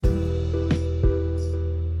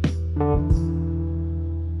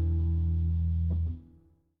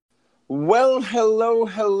Well,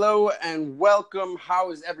 hello, and welcome.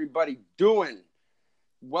 How is everybody doing?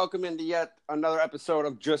 Welcome into yet another episode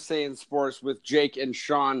of Just Saying Sports with Jake and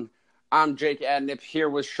Sean. I'm Jake Adnip here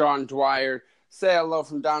with Sean Dwyer. Say hello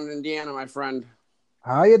from down in Indiana, my friend.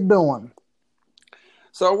 How you doing?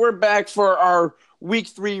 So we're back for our Week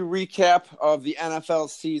 3 recap of the NFL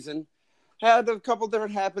season. Had a couple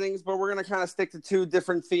different happenings, but we're going to kind of stick to two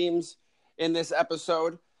different themes in this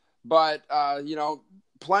episode. But,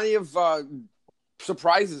 plenty of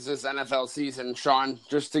surprises this NFL season, Sean.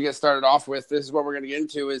 Just to get started off with, this is what we're going to get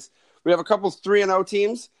into. Is we have a couple 3-0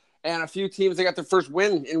 teams and a few teams that got their first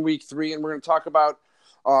win in Week 3, and we're going to talk about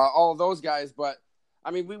all of those guys. But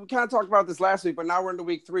I mean, we kind of talked about this last week, but now we're into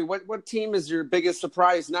Week 3. What team is your biggest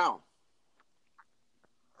surprise now?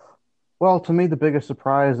 Well, to me, the biggest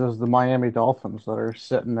surprise is the Miami Dolphins that are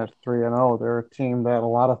sitting at 3-0. They're a team that a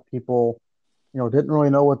lot of people, didn't really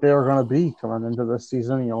know what they were going to be coming into this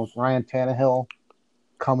season. Ryan Tannehill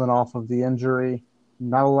coming off of the injury.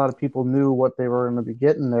 Not a lot of people knew what they were going to be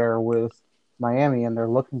getting there with Miami, and they're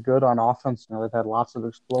looking good on offense. They've had lots of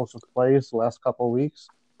explosive plays the last couple of weeks.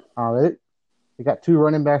 They got two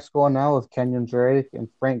running backs going now with Kenyon Drake and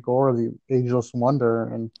Frank Gore, the ageless wonder,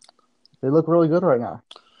 and they look really good right now.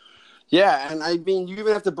 Yeah, and I mean, you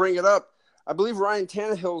even have to bring it up. I believe Ryan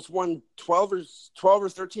Tannehill's won 12 or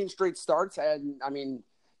 13 straight starts. And I mean,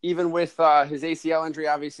 even with his ACL injury,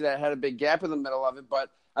 obviously that had a big gap in the middle of it. But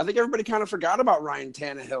I think everybody kind of forgot about Ryan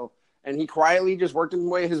Tannehill. And he quietly just worked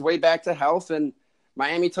his way back to health. And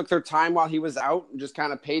Miami took their time while he was out and just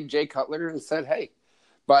kind of paid Jay Cutler and said, hey.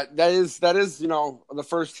 But that is the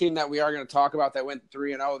first team that we are going to talk about that went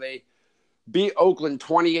 3-0. They beat Oakland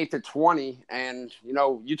 28-20, and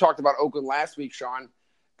you talked about Oakland last week, Sean.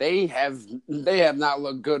 They have not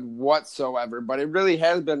looked good whatsoever, but it really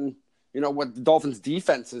has been what the Dolphins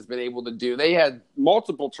defense has been able to do. They had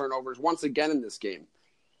multiple turnovers once again in this game.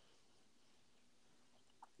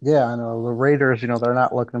 Yeah, I know the Raiders. They're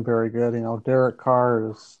not looking very good. Derek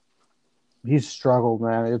Carr he's struggled,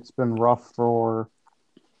 man. It's been rough for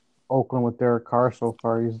Oakland with Derek Carr so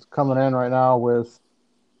far. He's coming in right now with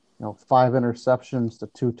 5 interceptions to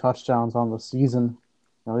 2 touchdowns on the season.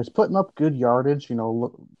 He's putting up good yardage,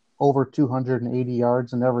 over 280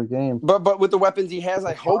 yards in every game. But with the weapons he has,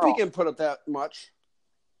 I hope he can put up that much.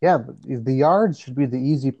 Yeah, the yards should be the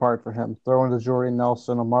easy part for him. Throwing to Jordy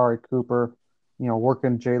Nelson, Amari Cooper,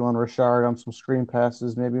 working Jalen Richard on some screen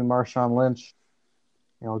passes, maybe Marshawn Lynch.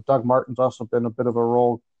 Doug Martin's also been a bit of a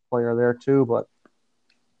role player there too, but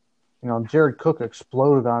Jared Cook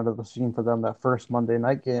exploded onto the scene for them that first Monday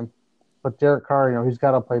night game. But Derek Carr, he's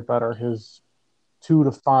got to play better. His 2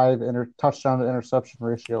 to 5 touchdown to interception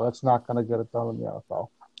ratio, that's not going to get it done in the NFL.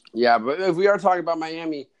 Yeah, but if we are talking about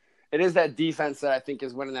Miami, it is that defense that I think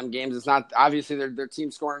is winning them games. It's not obviously their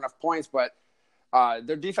team scoring enough points, but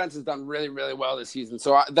their defense has done really, really well this season.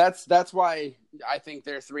 So that's why I think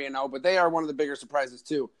they're 3-0. But they are one of the bigger surprises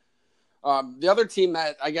too. The other team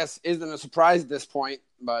that I guess isn't a surprise at this point,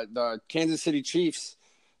 but the Kansas City Chiefs,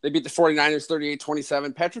 they beat the 49ers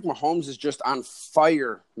 38-27. Patrick Mahomes is just on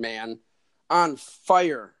fire, man. On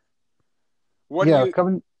fire.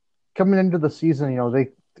 Coming into the season,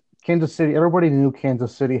 Kansas City, everybody knew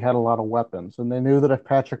Kansas City had a lot of weapons, and they knew that if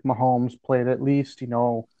Patrick Mahomes played at least,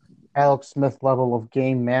 Alex Smith level of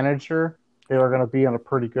game manager, they were going to be in a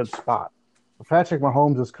pretty good spot. Patrick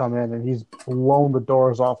Mahomes has come in and he's blown the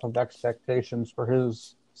doors off of expectations for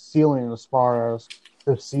his ceiling as far as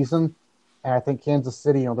this season. And I think Kansas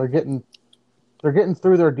City, they're getting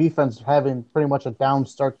through their defense, having pretty much a down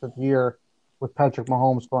start to the year with Patrick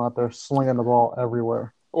Mahomes going out there slinging the ball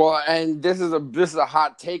everywhere. Well, and this is a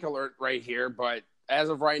hot take alert right here, but as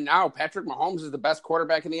of right now, Patrick Mahomes is the best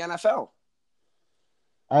quarterback in the NFL.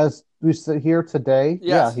 As we sit here today,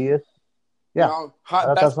 yes. Yeah, he is. Yeah,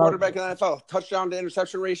 best quarterback in the NFL. Touchdown to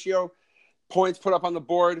interception ratio, points put up on the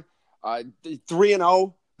board.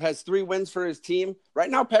 3-0, has 3 wins for his team.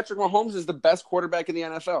 Right now, Patrick Mahomes is the best quarterback in the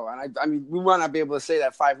NFL, and I mean, we might not be able to say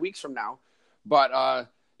that 5 weeks from now, but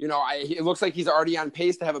it looks like he's already on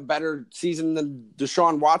pace to have a better season than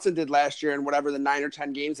Deshaun Watson did last year in whatever the 9 or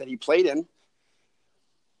 10 games that he played in.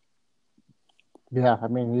 Yeah, I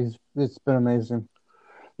mean, it's been amazing.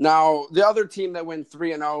 Now, the other team that went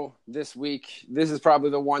 3-0 this week, this is probably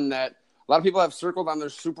the one that a lot of people have circled on their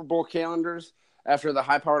Super Bowl calendars after the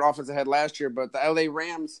high-powered offense they had last year, but the LA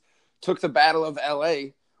Rams took the Battle of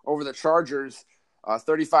LA over the Chargers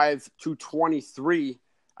 35-23.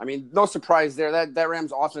 I mean, no surprise there. That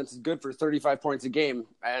Rams offense is good for 35 points a game,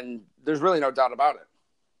 and there's really no doubt about it.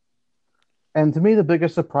 And to me, the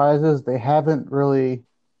biggest surprise is they haven't really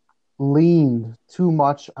leaned too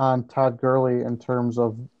much on Todd Gurley in terms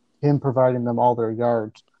of him providing them all their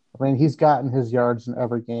yards. I mean, he's gotten his yards in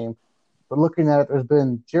every game. But looking at it, there's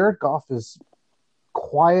been Jared Goff has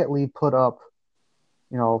quietly put up,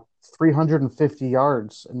 350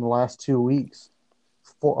 yards in the last 2 weeks,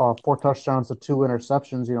 four touchdowns to 2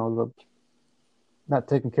 interceptions. Not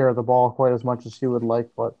taking care of the ball quite as much as he would like,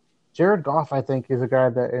 but Jared Goff, I think, is a guy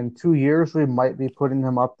that in 2 years we might be putting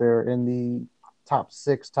him up there in the top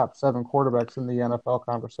 6, top 7 quarterbacks in the NFL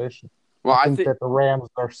conversation. Well, I think that the Rams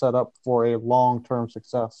are set up for a long-term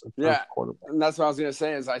success. Yeah, and that's what I was gonna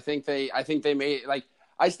say. Is I think they made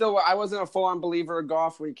I wasn't a full-on believer of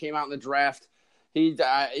Goff when he came out in the draft. He,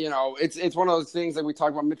 it's one of those things that we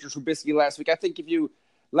talked about Mitchell Trubisky last week. I think if you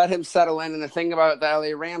let him settle in, and the thing about the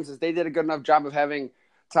LA Rams is they did a good enough job of having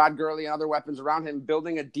Todd Gurley and other weapons around him,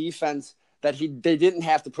 building a defense that they didn't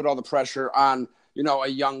have to put all the pressure on, a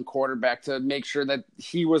young quarterback to make sure that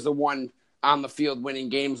he was the one on the field winning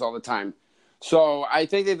games all the time. So I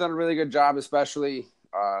think they've done a really good job, especially,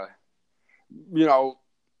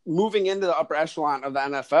 moving into the upper echelon of the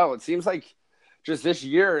NFL. It seems like just this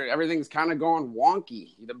year, everything's kind of going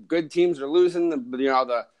wonky. The good teams are losing.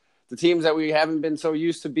 The teams that we haven't been so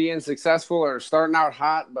used to being successful are starting out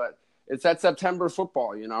hot, but it's that September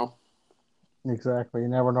football, Exactly. You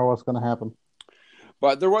never know what's going to happen.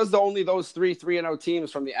 But there was only those 3-0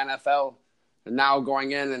 teams from the NFL now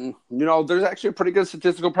going in. And, there's actually a pretty good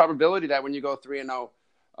statistical probability that when you go 3-0,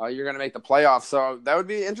 you're going to make the playoffs. So that would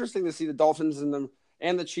be interesting to see the Dolphins and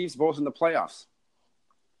the Chiefs both in the playoffs.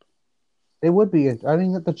 It would be. I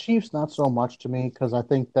mean, the Chiefs, not so much to me, because I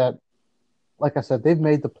think that, like I said, they've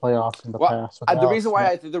made the playoffs in the past. The reason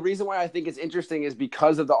why I think it's interesting is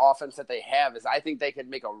because of the offense that they have. Is I think they could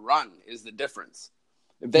make a run. Is the difference?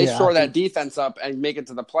 If they shore that defense up and make it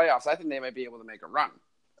to the playoffs, I think they might be able to make a run.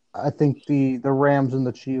 I think the Rams and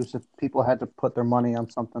the Chiefs, if people had to put their money on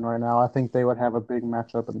something right now, I think they would have a big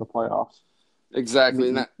matchup in the playoffs.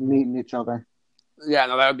 Exactly, meeting each other. Yeah,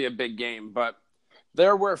 no, that would be a big game. But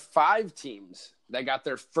there were 5 teams that got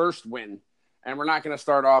their first win, and we're not going to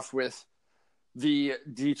start off with the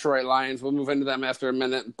Detroit Lions. We'll move into them after a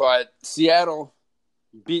minute. But Seattle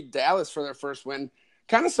beat Dallas for their first win.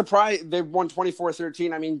 Kind of surprised. They won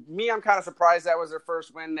 24-13. I mean, I'm kind of surprised that was their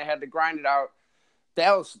first win. They had to grind it out.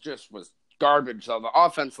 Dallas just was garbage, though. The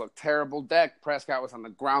offense looked terrible. Dak Prescott was on the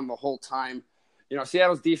ground the whole time.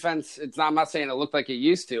 Seattle's defense, I'm not saying it looked like it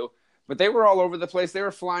used to, but they were all over the place. They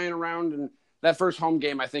were flying around, and that first home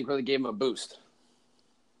game, I think, really gave them a boost.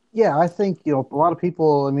 Yeah, I think, a lot of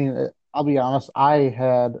people, I mean, I'll be honest, I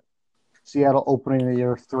had Seattle opening the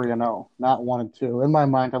year 3-0, not 1-2. In my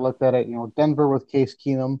mind, I looked at it, Denver with Case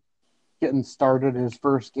Keenum getting started his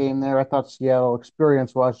first game there. I thought Seattle,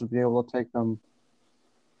 experience-wise, would be able to take them.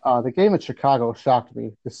 The game at Chicago shocked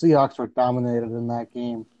me. The Seahawks were dominated in that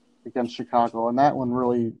game against Chicago, and that one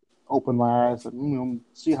really opened my eyes. That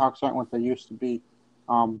Seahawks aren't what they used to be.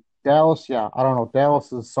 Dallas, I don't know.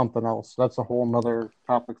 Dallas is something else. That's a whole nother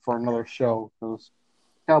topic for another show, because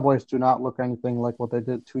Cowboys do not look anything like what they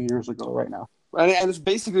did 2 years ago right now. And it's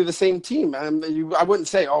basically the same team. I wouldn't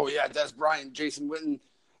say, Des Bryant, Jason Witten.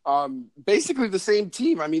 Basically the same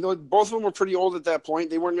team. I mean, both of them were pretty old at that point.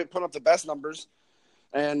 They weren't putting up the best numbers.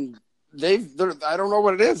 And I don't know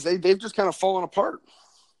what it is. They've just kind of fallen apart.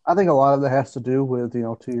 I think a lot of that has to do with,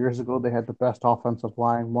 2 years ago they had the best offensive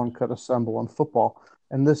line one could assemble in football.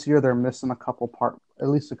 And this year they're missing at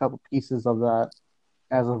least a couple pieces of that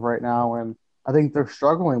as of right now. And I think they're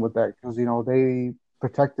struggling with that because, they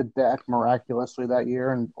protected Dak miraculously that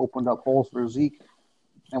year and opened up holes for Zeke.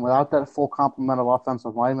 And without that full complement of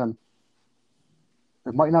offensive linemen,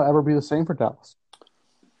 it might not ever be the same for Dallas.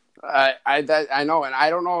 I know, and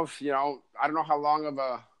I don't know if I don't know how long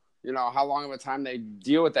of a time they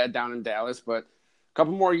deal with that down in Dallas, but a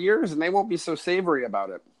couple more years and they won't be so savory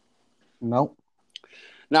about it. Nope.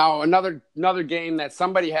 Now another game that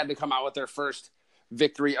somebody had to come out with their first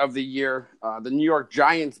victory of the year. The New York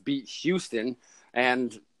Giants beat Houston,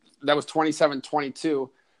 and that was 27-22.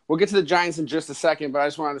 We'll get to the Giants in just a second, but I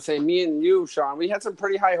just wanted to say, me and you, Sean, we had some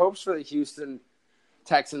pretty high hopes for the Houston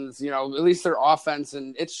Texans, at least their offense,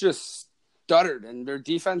 and it's just stuttered, and their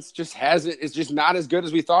defense is just not as good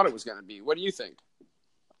as we thought it was going to be. What do you think?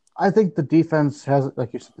 I think the defense hasn't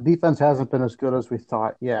been as good as we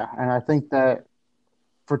thought. Yeah. And I think that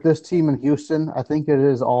for this team in Houston, I think it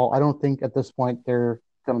is all, I don't think at this point they're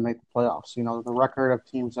going to make the playoffs. The record of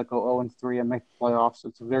teams that go 0-3 and make the playoffs,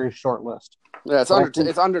 it's a very short list. Yeah. It's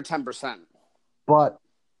under 10%, but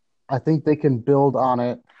I think they can build on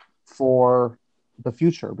it for the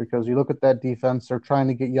future, because you look at that defense, they're trying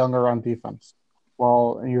to get younger on defense.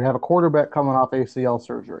 Well, you have a quarterback coming off ACL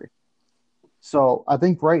surgery. So I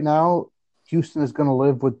think right now Houston is going to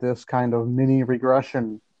live with this kind of mini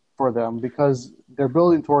regression for them because they're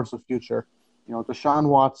building towards the future. You know, Deshaun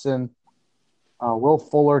Watson, Will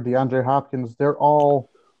Fuller, DeAndre Hopkins, they're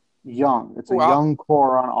all young. It's a young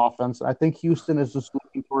core on offense. I think Houston is just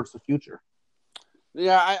looking towards the future.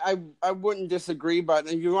 Yeah, I wouldn't disagree, but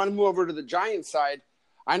if you want to move over to the Giants side,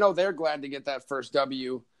 I know they're glad to get that first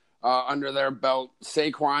W under their belt.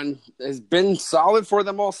 Saquon has been solid for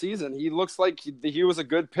them all season. He looks like he was a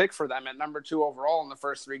good pick for them at number 2 overall in the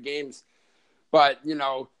first 3 games. But, you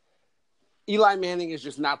know, Eli Manning is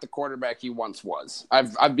just not the quarterback he once was.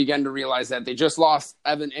 I've begun to realize that. They just lost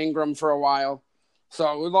Evan Ingram for a while.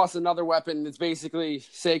 So we lost another weapon. It's basically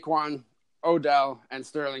Saquon, Odell, and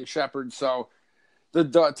Sterling Shepard. So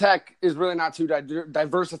the attack is really not too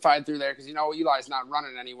diversified through there because, you know, Eli's not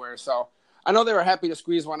running anywhere. So I know they were happy to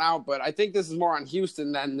squeeze one out, but I think this is more on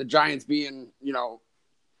Houston than the Giants being, you know,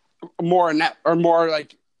 more net or more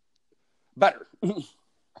like better.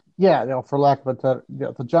 Yeah, you know, for lack of a better,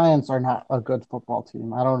 the Giants are not a good football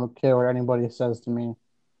team. I don't care what anybody says to me.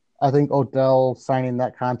 I think Odell signing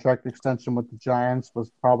that contract extension with the Giants was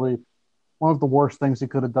probably one of the worst things he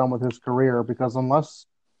could have done with his career because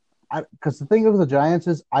because the thing with the Giants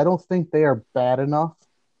is I don't think they are bad enough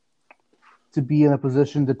to be in a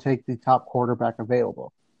position to take the top quarterback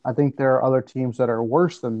available. I think there are other teams that are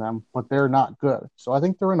worse than them, but they're not good. So I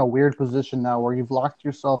think they're in a weird position now where you've locked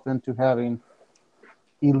yourself into having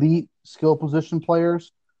elite skill position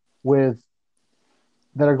players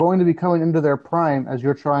that are going to be coming into their prime as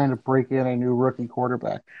you're trying to break in a new rookie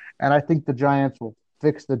quarterback. And I think the Giants will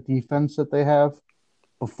fix the defense that they have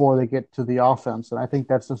before they get to the offense. And I think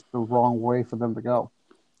that's just the wrong way for them to go.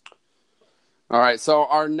 All right, so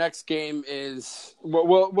our next game is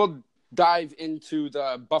we'll dive into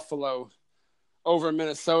the Buffalo over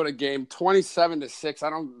Minnesota game,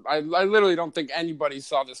 27-6. I literally don't think anybody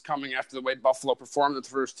saw this coming after the way Buffalo performed the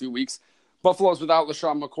first 2 weeks. Buffalo's without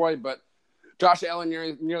LaShawn McCoy, but Josh Allen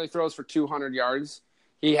nearly throws for 200 yards.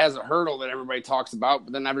 He has a hurdle that everybody talks about,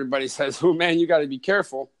 but then everybody says, "Oh man, you got to be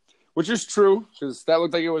careful," which is true because that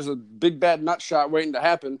looked like it was a big bad nut shot waiting to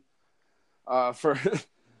happen.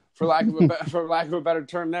 For lack of a better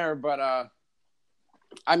term there, but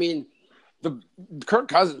I mean, Kirk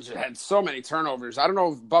Cousins had so many turnovers. I don't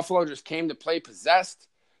know if Buffalo just came to play possessed.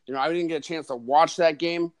 You know, I didn't get a chance to watch that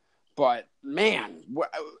game, but man,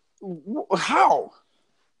 how?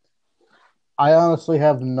 I honestly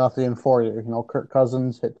have nothing for you. You know, Kirk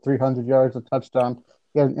Cousins hit 300 yards, a touchdown.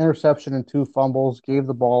 He had an interception and 2 fumbles, gave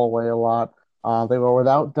the ball away a lot. They were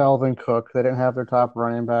without Dalvin Cook. They didn't have their top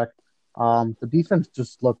running back. The defense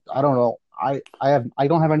just looked, I don't know. I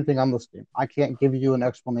don't have anything on this game. I can't give you an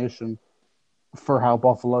explanation for how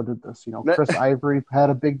Buffalo did this. You know, Chris Ivory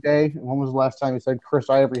had a big day. When was the last time you said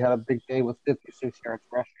Chris Ivory had a big day with 56 yards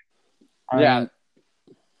rushing?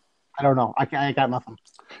 I don't know. I got nothing.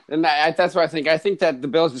 And that's what I think. I think that the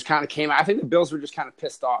Bills just kind of came out. I think the Bills were just kind of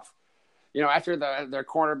pissed off. You know, after their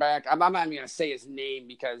cornerback, I'm not even going to say his name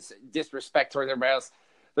because disrespect towards everybody else.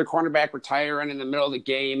 Their cornerback retiring in the middle of the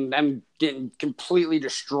game, them getting completely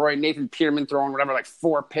destroyed. Nathan Peterman throwing like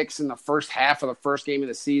 4 picks in the first half of the first game of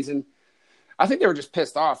the season. I think they were just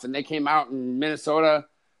pissed off, and they came out, and Minnesota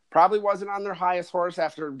probably wasn't on their highest horse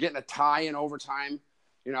after getting a tie in overtime,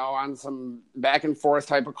 you know, on some back and forth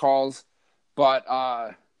type of calls. But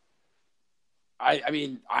I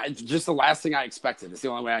mean, just the last thing I expected is the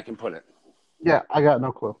only way I can put it. Yeah, I got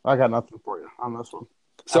no clue. I got nothing for you on this one.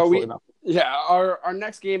 So our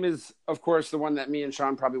next game is, of course, the one that me and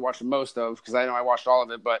Sean probably watched the most of because I know I watched all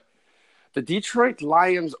of it. But the Detroit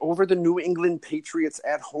Lions over the New England Patriots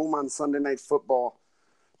at home on Sunday Night Football,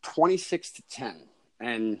 26-10,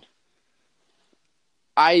 and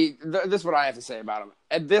this is what I have to say about them.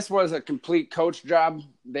 And this was a complete coach job.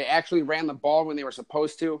 They actually ran the ball when they were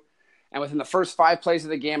supposed to, and within the first 5 plays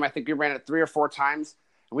of the game, I think we ran it 3 or 4 times,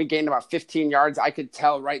 and we gained about 15 yards. I could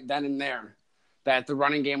tell right then and there that the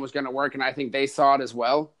running game was going to work, and I think they saw it as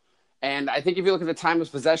well. And I think if you look at the time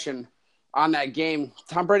of possession on that game,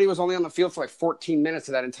 Tom Brady was only on the field for like 14 minutes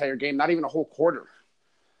of that entire game, not even a whole quarter.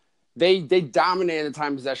 They dominated the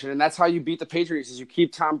time possession, and that's how you beat the Patriots is you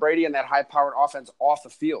keep Tom Brady and that high-powered offense off the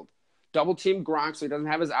field. Double-team Gronk so he doesn't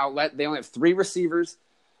have his outlet. They only have 3 receivers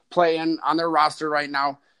playing on their roster right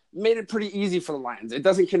now. Made it pretty easy for the Lions. It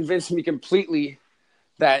doesn't convince me completely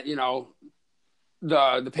that, you know,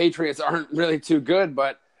 the Patriots aren't really too good,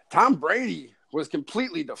 but Tom Brady was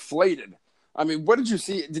completely deflated. I mean, what did you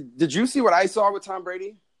see? Did you see what I saw with Tom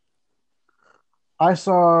Brady? I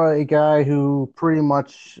saw a guy who pretty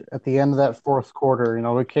much at the end of that fourth quarter, you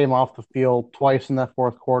know, he came off the field twice in that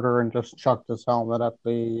fourth quarter and just chucked his helmet at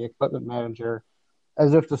the equipment manager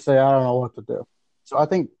as if to say, I don't know what to do. So I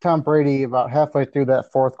think Tom Brady, about halfway through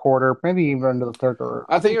that fourth quarter, maybe even into the third quarter.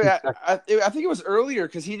 I think it was earlier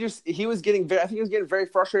because he was getting very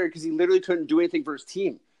frustrated because he literally couldn't do anything for his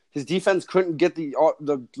team. His defense couldn't get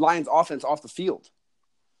the Lions offense off the field.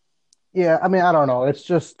 Yeah, I mean, I don't know. It's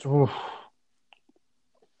just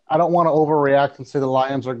I don't want to overreact and say the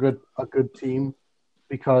Lions are a good team,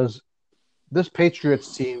 because this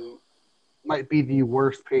Patriots team might be the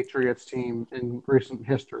worst Patriots team in recent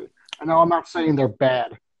history. I know I'm not saying they're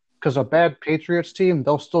bad, because a bad Patriots team,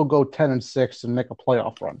 they'll still go 10-6 and make a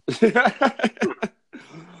playoff run.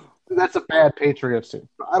 That's a bad Patriots team.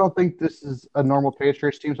 I don't think this is a normal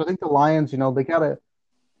Patriots team. So I think the Lions, they gotta,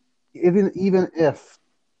 even if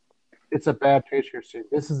it's a bad Patriots team,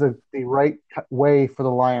 this is the right way for the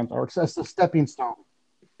Lions, or it's a stepping stone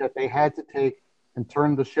that they had to take and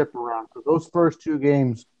turn the ship around, because those first two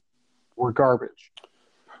games were garbage.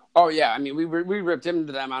 Oh yeah, I mean we ripped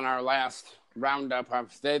into them on our last roundup.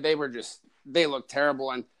 They looked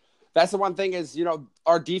terrible, and that's the one thing is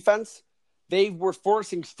our defense, they were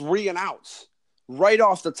forcing 3 and outs right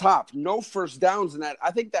off the top, no first downs in that.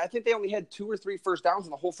 I think they only had 2 or 3 first downs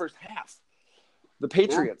in the whole first half. The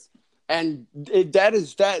Patriots, and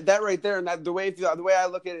that right there, and that the way I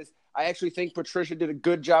look at it is, I actually think Patricia did a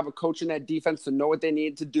good job of coaching that defense to know what they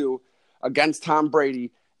needed to do against Tom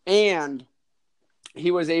Brady, and he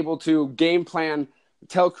was able to game plan,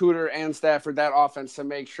 tell Cooter and Stafford that offense to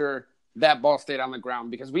make sure that ball stayed on the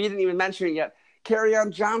ground, because we didn't even mention it yet.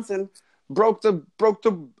 Kerryon Johnson broke the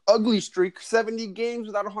ugly streak, 70 games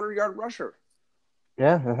without a 100-yard rusher.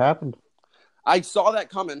 Yeah, it happened. I saw that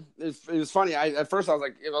coming. It was funny. At first I was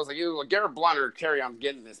like, either Garrett Blount or Kerryon's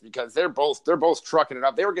getting this, because they're both trucking it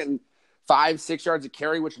up. They were getting 5-6 yards of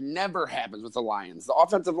carry, which never happens with the Lions. The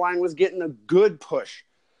offensive line was getting a good push.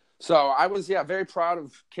 So I was, very proud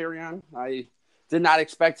of Kerryon. I did not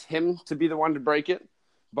expect him to be the one to break it.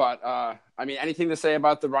 But, anything to say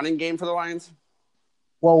about the running game for the Lions?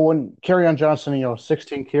 Well, when Kerryon Johnson,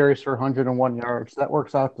 16 carries for 101 yards, that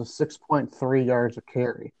works out to 6.3 yards a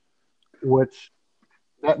carry, which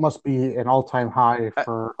that must be an all-time high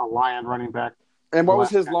for a Lion running back. And what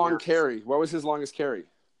was his long carry? What was his longest carry?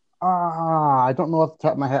 I don't know off the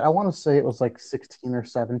top of my head. I want to say it was like 16 or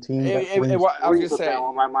 17. I was going to say,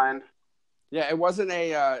 in my mind. Yeah, it wasn't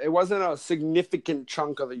a significant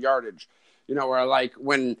chunk of the yardage, where like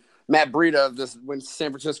when Matt Breida, when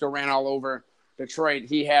San Francisco ran all over Detroit,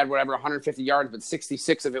 he had 150 yards, but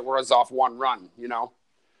 66 of it was off one run,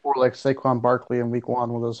 Or like Saquon Barkley in week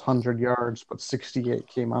 1 with his 100 yards, but 68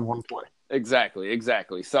 came on one play.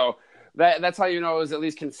 Exactly. So that's how it was at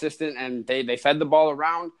least consistent, and they fed the ball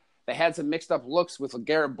around. They had some mixed up looks with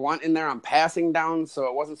Garrett Blount in there on passing down, so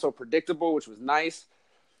it wasn't so predictable, which was nice.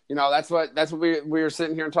 That's what we were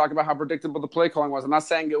sitting here and talking about, how predictable the play calling was. I'm not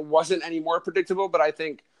saying it wasn't any more predictable, but I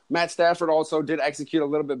think Matt Stafford also did execute a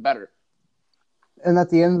little bit better. And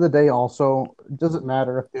at the end of the day, also, it doesn't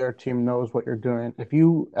matter if their team knows what you're doing. If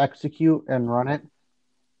you execute and run it,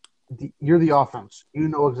 you're the offense. You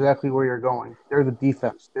know exactly where you're going. They're the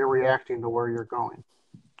defense. They're reacting to where you're going.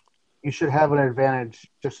 You should have an advantage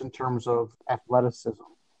just in terms of athleticism.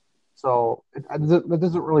 So it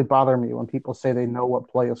doesn't really bother me when people say they know what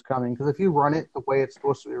play is coming, because if you run it the way it's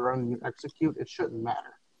supposed to be run and you execute, it shouldn't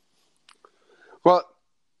matter. Well,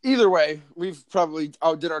 either way, we've probably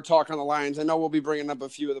outdid our talk on the Lions. I know we'll be bringing up a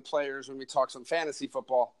few of the players when we talk some fantasy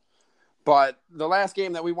football. But the last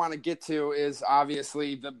game that we want to get to is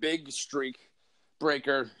obviously the big streak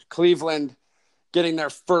breaker, Cleveland getting their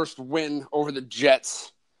first win over the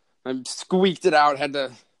Jets. And squeaked it out, had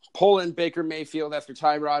to pull in Baker Mayfield after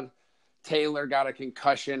Tyrod Taylor got a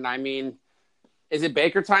concussion. I mean, is it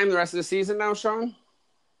Baker time the rest of the season now, Sean?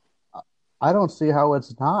 I don't see how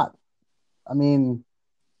it's not. I mean,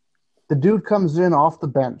 the dude comes in off the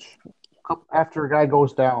bench after a guy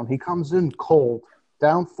goes down. He comes in cold,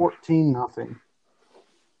 down 14-0,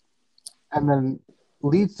 and then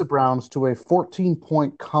leads the Browns to a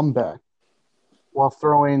 14-point comeback while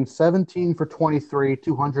throwing 17 for 23,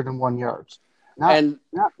 201 yards. Not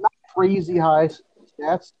crazy high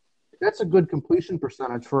stats. That's a good completion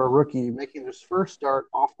percentage for a rookie making his first start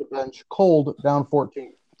off the bench cold, down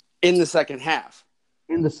 14. In the second half.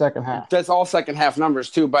 That's all second half numbers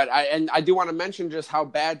too. But I do want to mention just how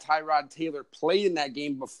bad Tyrod Taylor played in that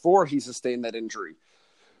game before he sustained that injury.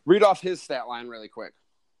 Read off his stat line really quick.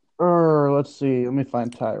 Let's see. Let me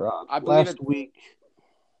find Tyrod.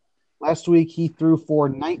 Last week he threw for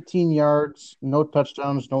 19 yards, no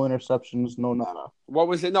touchdowns, no interceptions, no nada. What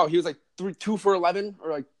was it? No, he was like 2 for 11 or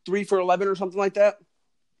like 3 for 11 or something like that.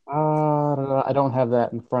 I don't have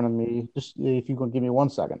that in front of me. Just if you can give me 1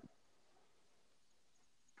 second.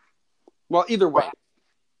 Well, either way.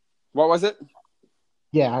 What was it?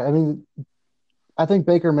 Yeah, I mean, I think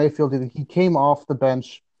Baker Mayfield, he came off the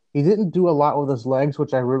bench. He didn't do a lot with his legs,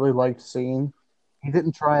 which I really liked seeing. He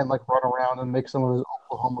didn't try and like run around and make some of his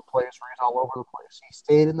Oklahoma plays where he's all over the place. He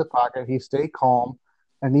stayed in the pocket, he stayed calm,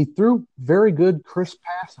 and he threw very good, crisp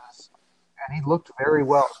passes, and he looked very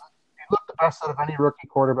well. He looked the best out of any rookie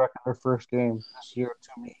quarterback in their first game this year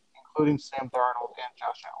to me, including Sam Darnold and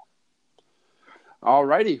Josh Allen. All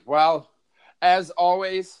righty. Well, as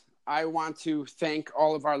always, I want to thank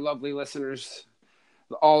all of our lovely listeners,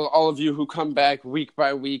 all of you who come back week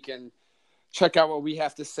by week and check out what we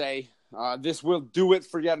have to say. This will do it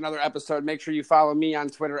for yet another episode. Make sure you follow me on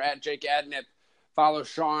Twitter at Jake Adnip. Follow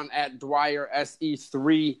Sean at Dwyer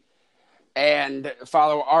SE3. And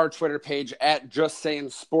follow our Twitter page at Just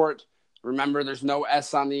Saying Sport. Remember, there's no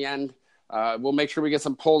S on the end. We'll make sure we get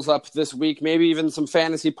some polls up this week, maybe even some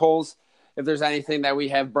fantasy polls if there's anything that we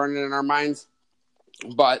have burning in our minds.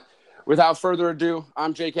 But without further ado,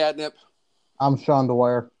 I'm Jake Adnip. I'm Sean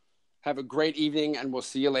Dwyer. Have a great evening, and we'll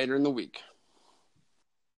see you later in the week.